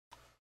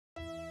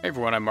Hey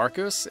everyone, I'm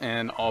Marcos,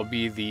 and I'll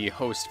be the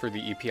host for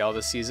the EPL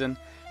this season.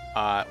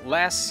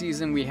 Last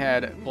season we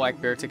had Black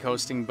Beartic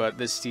hosting, but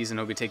this season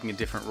he'll be taking a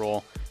different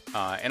role.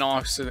 And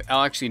I'll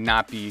actually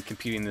not be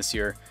competing this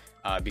year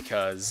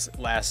because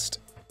not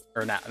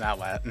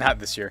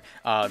this year,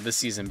 this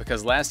season,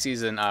 because last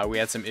season we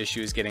had some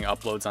issues getting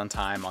uploads on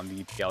time on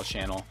the EPL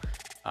channel,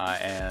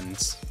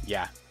 and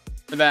yeah,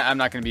 for that I'm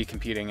not going to be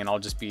competing, and I'll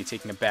just be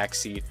taking a back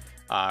seat,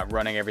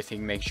 running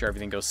everything, make sure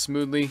everything goes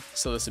smoothly.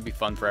 So this would be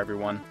fun for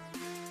everyone.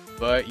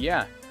 But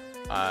yeah,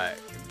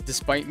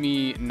 despite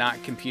me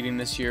not competing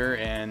this year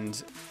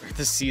and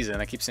this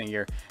season, I keep saying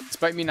year,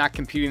 despite me not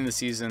competing this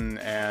season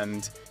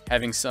and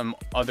having some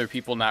other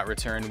people not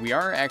return, we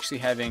are actually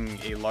having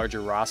a larger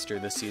roster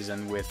this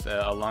season with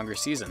a longer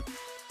season.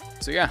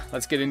 So yeah,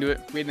 let's get into it.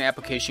 We had an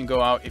application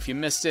go out. If you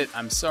missed it,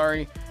 I'm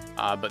sorry,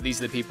 but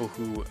these are the people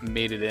who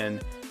made it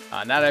in.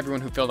 Not everyone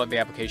who filled out the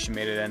application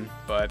made it in,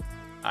 but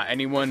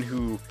anyone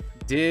who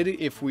did,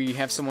 if we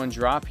have someone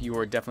drop, you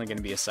are definitely going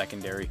to be a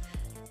secondary.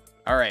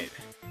 Alright,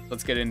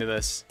 let's get into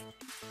this.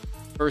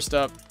 First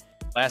up,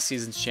 last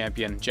season's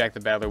champion, Jack the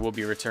Battler, will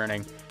be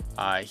returning.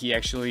 He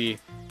actually,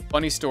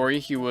 funny story,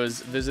 he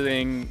was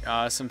visiting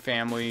some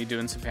family,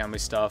 doing some family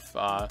stuff.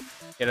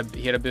 He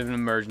had a bit of an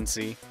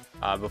emergency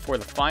before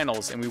the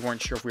finals, and we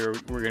weren't sure if we were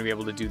going to be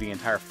able to do the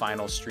entire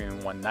final stream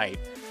in one night.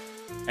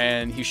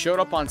 And he showed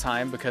up on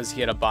time because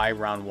he had a bye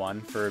round one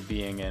for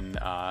being in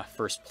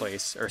first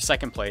place, or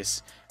second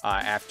place,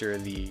 after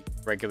the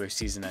regular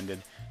season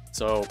ended.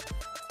 So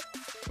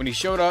when he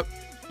showed up,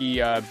 he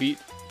beat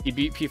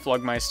P.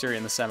 Flugmeister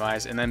in the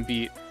semis, and then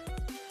beat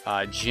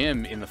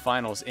Jim in the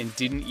finals, and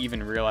didn't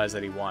even realize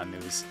that he won.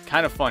 It was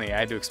kind of funny. I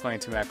had to explain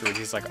it to him afterwards.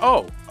 He's like,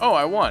 oh,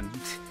 I won.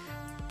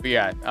 But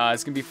yeah,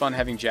 it's gonna be fun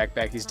having Jack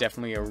back. He's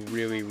definitely a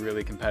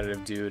really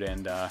competitive dude,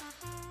 and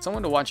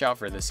someone to watch out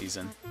for this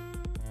season.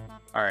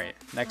 All right,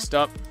 next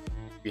up,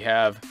 we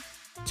have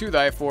To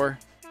Die For,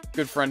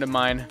 good friend of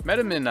mine. Met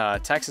him in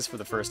Texas for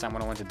the first time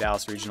when I went to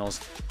Dallas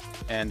Regionals,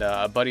 and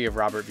a buddy of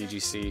Robert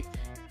VGC.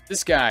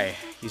 This guy,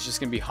 he's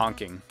just gonna be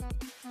honking.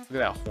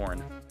 Look at that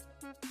horn.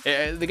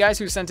 The guys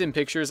who sent in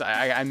pictures,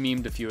 I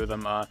memed a few of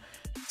them.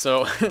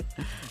 So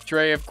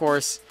Trey, of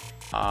course,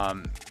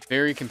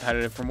 very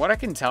competitive. From what I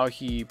can tell,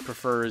 he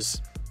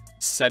prefers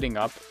setting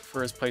up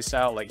for his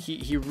playstyle. Like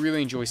he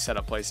really enjoys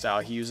setup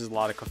playstyle. He uses a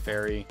lot of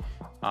Clefairy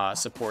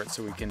support,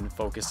 so we can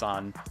focus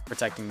on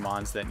protecting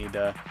mons that need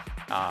to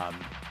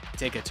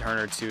take a turn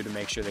or two to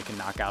make sure they can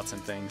knock out some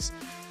things.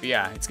 But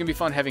yeah, it's gonna be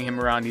fun having him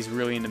around. He's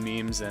really into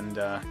memes, and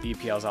the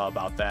EPL is all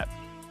about that.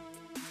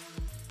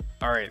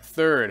 All right,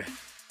 third,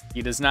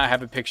 he does not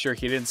have a picture.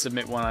 He didn't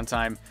submit one on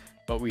time,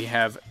 but we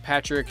have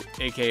Patrick,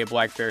 aka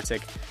Black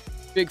Beartic,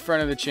 big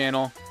friend of the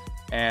channel,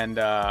 and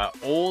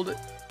old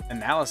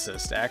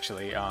analyst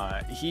actually.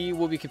 He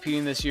will be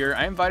competing this year.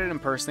 I invited him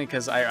personally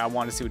because I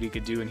wanted to see what he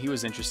could do, and he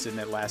was interested in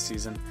it last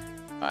season.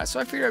 So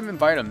I figured I'd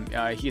invite him.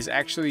 He is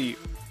actually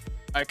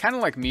kind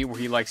of like me, where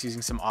he likes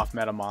using some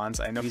off-meta mons.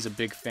 I know he's a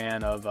big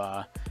fan of,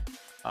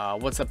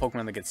 what's that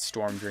Pokemon that gets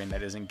Storm Drain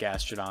that isn't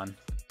Gastrodon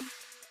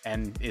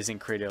and isn't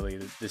Cradily?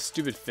 The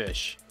stupid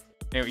fish.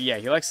 Anyway, yeah,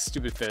 he likes the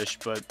stupid fish,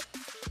 but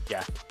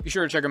yeah, be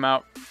sure to check him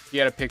out. If he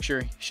had a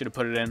picture, he should have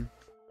put it in.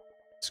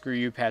 Screw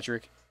you,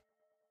 Patrick.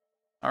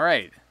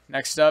 Alright,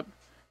 next up,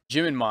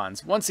 Jim and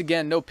Mons. Once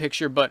again, no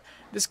picture, but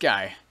this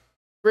guy,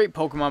 great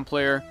Pokemon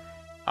player.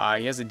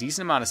 He has a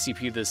decent amount of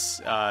CP this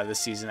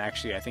season,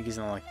 actually. I think he's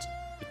in like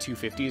the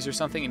 250s or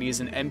something, and he's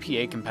an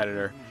NPA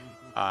competitor.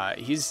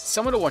 He's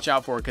someone to watch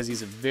out for because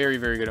he's very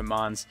good at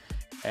mons.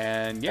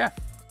 And yeah,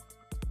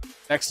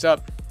 next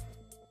up,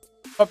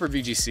 Pupper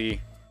VGC,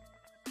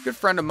 good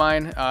friend of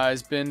mine,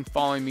 has been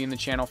following me in the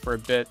channel for a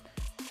bit,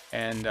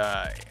 and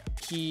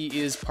he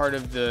is part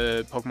of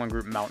the Pokemon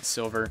group Mount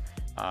Silver.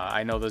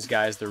 I know those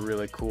guys, they're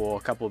really cool.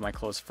 A couple of my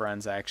close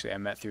friends I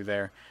met through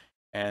there.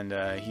 And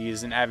he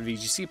is an avid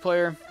VGC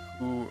player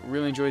who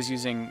really enjoys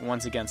using,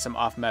 once again, some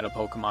off-meta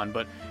Pokemon,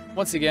 but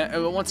once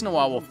in a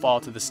while will fall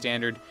to the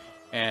standard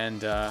and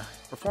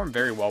perform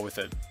very well with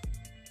it.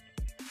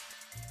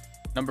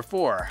 Number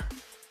 4,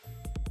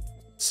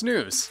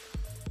 Snooze.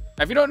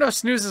 Now, if you don't know,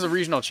 Snooze is a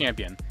regional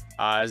champion.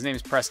 His name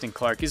is Preston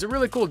Clark. He's a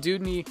really cool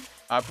dude, and he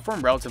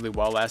performed relatively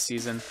well last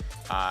season.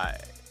 I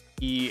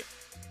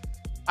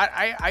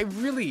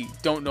really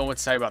don't know what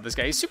to say about this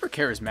guy. He's super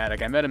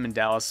charismatic. I met him in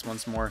Dallas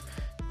once more.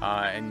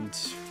 And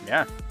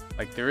yeah,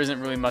 like there isn't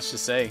really much to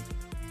say.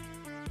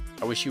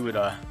 I wish you would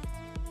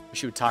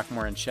talk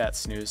more in chat,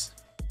 Snooze.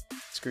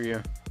 Screw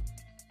you.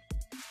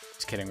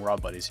 Just kidding, we're all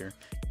buddies here.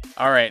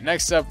 Alright,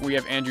 next up we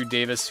have Andrew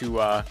Davis,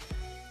 who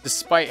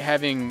despite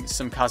having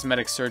some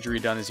cosmetic surgery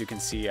done, as you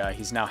can see,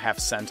 he's now half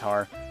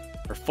centaur,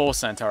 or full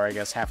centaur, I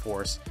guess, half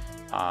horse.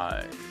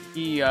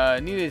 He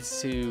needed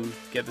to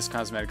get this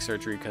cosmetic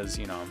surgery because,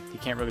 you know, he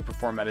can't really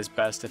perform at his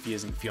best if he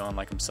isn't feeling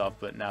like himself,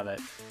 but now that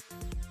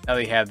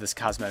he had this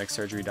cosmetic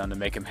surgery done to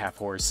make him half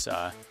horse,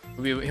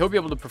 he'll be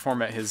able to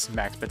perform at his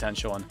max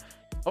potential and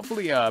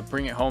hopefully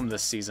bring it home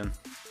this season.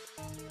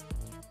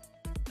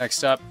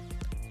 Next up,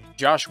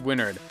 Josh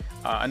Winnard.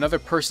 Another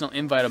personal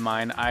invite of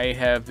mine, I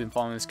have been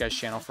following this guy's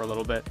channel for a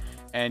little bit,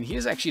 and he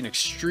is actually an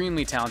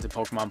extremely talented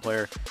Pokemon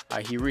player.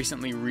 He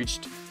recently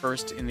reached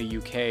first in the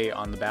UK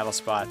on the battle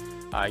spot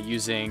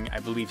using, I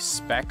believe,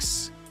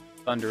 Specs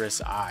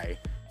Thunderous Eye,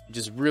 which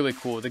is really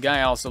cool. The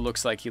guy also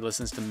looks like he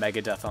listens to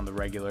Megadeth on the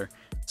regular,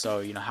 so,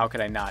 you know, how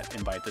could I not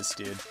invite this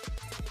dude?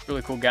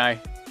 Really cool guy.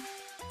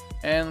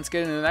 And let's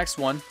get into the next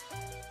one.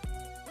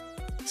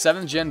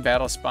 7th Gen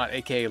Battle Spot,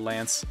 aka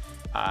Lance.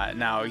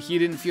 Now, he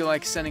didn't feel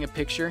like sending a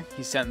picture.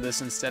 He sent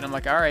this instead. I'm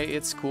like, alright,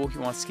 it's cool. He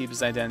wants to keep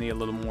his identity a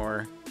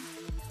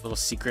little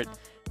secret.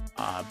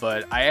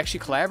 But I actually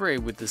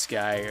collaborated with this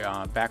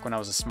guy back when I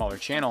was a smaller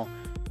channel.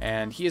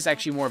 And he is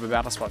actually more of a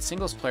Battle Spot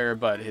singles player,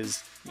 but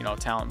his, you know,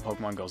 talent in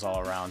Pokemon goes all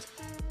around.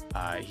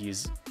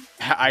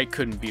 I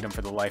couldn't beat him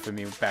for the life of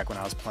me back when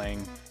I was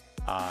playing,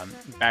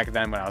 back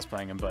then when I was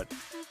playing him, but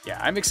yeah,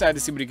 I'm excited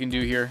to see what he can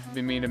do here.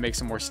 Been meaning to make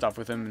some more stuff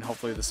with him, and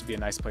hopefully this will be a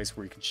nice place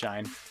where he can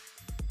shine.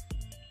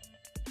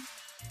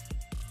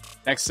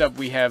 Next up,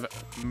 we have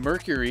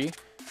Mercury,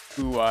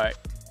 who,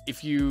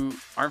 if you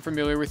aren't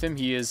familiar with him,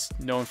 he is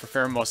known for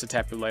Pheromosa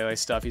Tapu Lele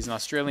stuff. He's an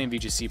Australian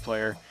VGC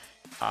player.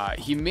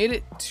 He made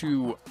it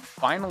to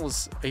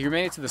finals. He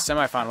made it to the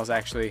semifinals,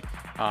 actually,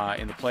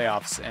 in the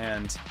playoffs,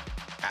 and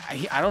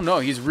I don't know.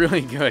 He's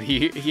really good.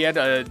 He had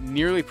a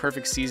nearly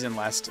perfect season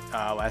last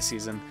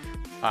season,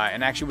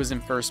 and actually was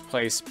in first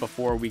place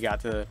before we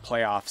got to the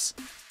playoffs,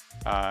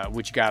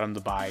 which got him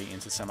the bye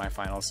into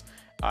semifinals.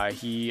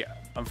 He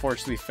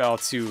unfortunately fell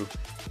to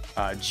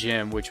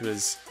Jim, which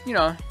was, you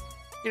know,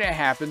 it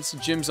happens.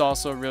 Jim's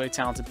also a really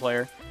talented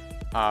player,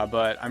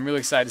 but I'm really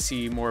excited to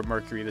see more of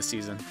Mercury this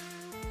season.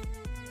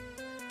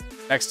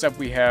 Next up,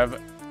 we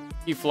have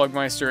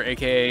Flugmeister,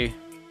 aka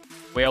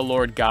Whale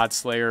Lord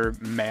Godslayer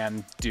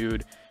man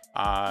dude.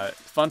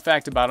 Fun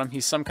fact about him,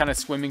 he's some kind of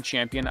swimming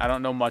champion. I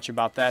don't know much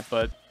about that,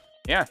 but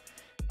yeah.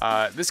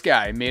 This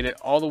guy made it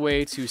all the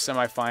way to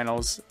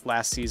semifinals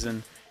last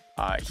season.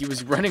 He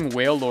was running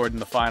Whale Lord in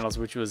the finals,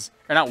 which was,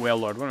 or not Whale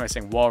Lord, what am I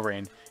saying,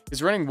 Walrein. He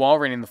was running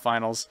Walrein in the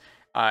finals,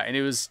 and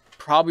it was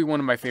probably one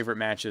of my favorite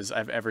matches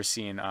I've ever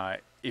seen.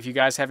 If you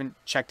guys haven't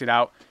checked it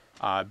out,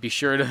 be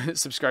sure to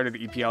subscribe to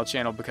the EPL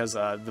channel, because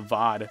the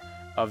VOD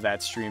of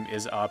that stream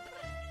is up.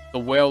 The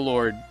Whale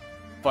Lord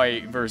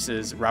fight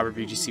versus Robert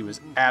VGC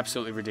was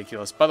absolutely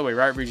ridiculous. By the way,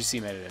 Robert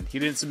VGC made it in. He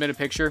didn't submit a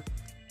picture.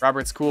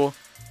 Robert's cool,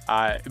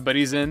 but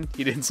he's in.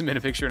 He didn't submit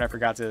a picture, and I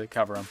forgot to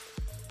cover him.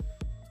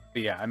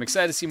 But yeah, I'm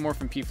excited to see more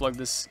from P-Flug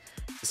this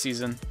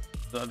season.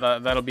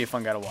 That'll be a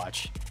fun guy to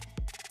watch.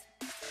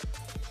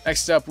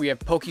 Next up, we have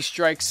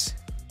Pokestrikes,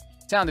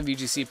 talented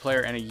VGC player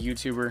and a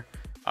YouTuber.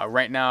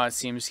 Right now, it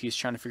seems he's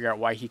trying to figure out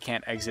why he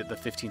can't exit the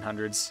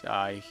 1500s,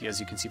 as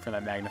you can see from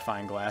that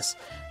magnifying glass.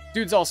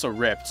 Dude's also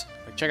ripped.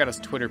 Like, check out his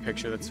Twitter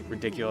picture. That's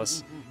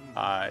ridiculous.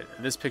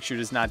 This picture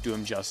does not do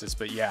him justice,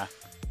 but yeah.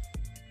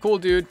 Cool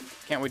dude.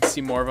 Can't wait to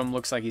see more of him.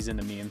 Looks like he's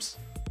into memes.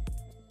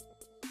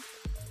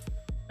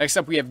 Next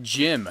up, we have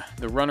Jim,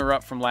 the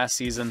runner-up from last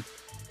season.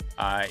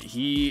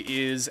 He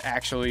is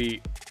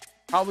actually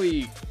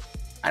probably...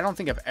 I don't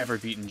think I've ever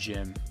beaten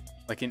Jim,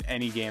 like in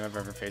any game I've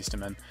ever faced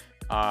him in.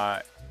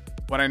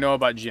 What I know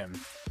about Jim,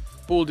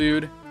 cool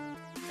dude,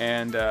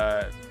 and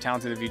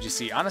talented at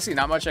VGC. Honestly,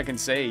 not much I can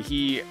say.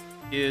 He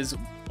is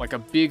like a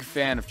big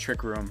fan of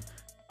Trick Room.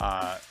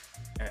 I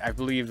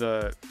believe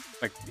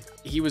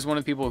he was one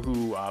of the people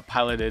who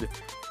piloted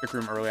Trick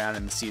Room early on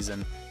in the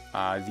season.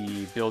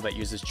 The build that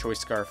uses Choice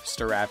Scarf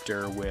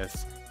Staraptor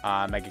with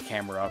Mega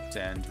Camerupt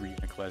and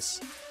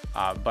Reuniclus.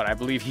 But I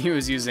believe he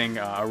was using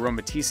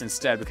Aromatisse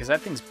instead, because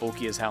that thing's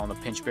bulky as hell, and the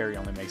Pinch Berry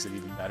only makes it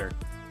even better.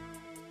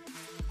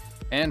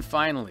 And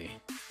finally,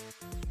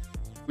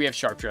 we have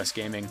Sharpdress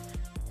Gaming.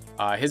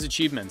 His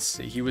achievements: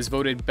 he was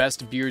voted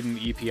Best Beard in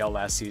the EPL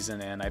last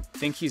season, and I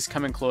think he's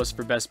coming close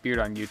for Best Beard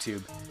on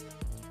YouTube.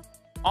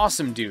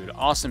 Awesome dude,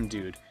 awesome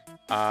dude.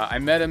 I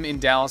met him in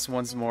Dallas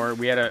once more.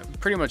 We had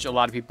pretty much a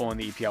lot of people in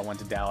the EPL went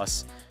to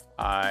Dallas.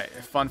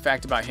 Fun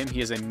fact about him,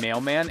 he is a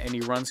mailman, and he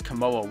runs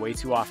Komoa way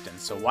too often,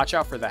 so watch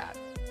out for that.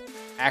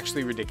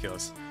 Actually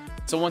ridiculous.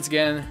 So once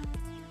again,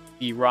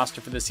 the roster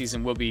for this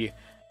season will be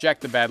Jack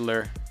the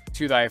Battler,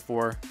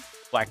 Tooth-I-4,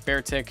 Black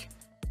Beartick,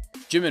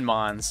 Jim and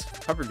Mons,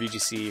 Pepper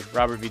VGC,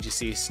 Robert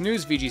VGC,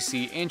 Snooze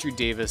VGC, Andrew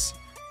Davis,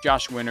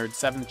 Josh Winnard,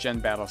 7th Gen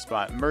Battle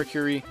Spot,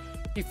 Mercury,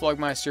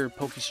 Flugmeister,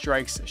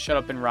 Pokestrikes, Shut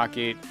Up and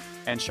Rock8,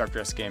 and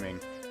Sharpdress Gaming.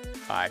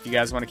 If you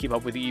guys want to keep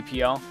up with the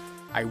EPL,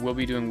 I will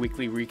be doing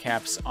weekly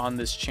recaps on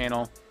this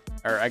channel,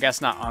 or I guess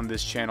not on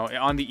this channel,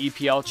 on the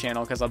EPL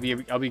channel, because I'll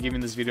be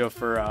giving this video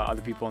for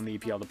other people in the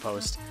EPL to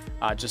post,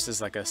 just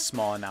as like a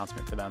small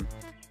announcement for them.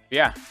 But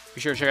yeah,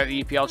 be sure to check out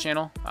the EPL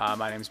channel.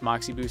 My name is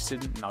Moxie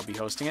Boosted, and I'll be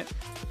hosting it,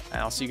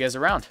 and I'll see you guys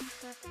around.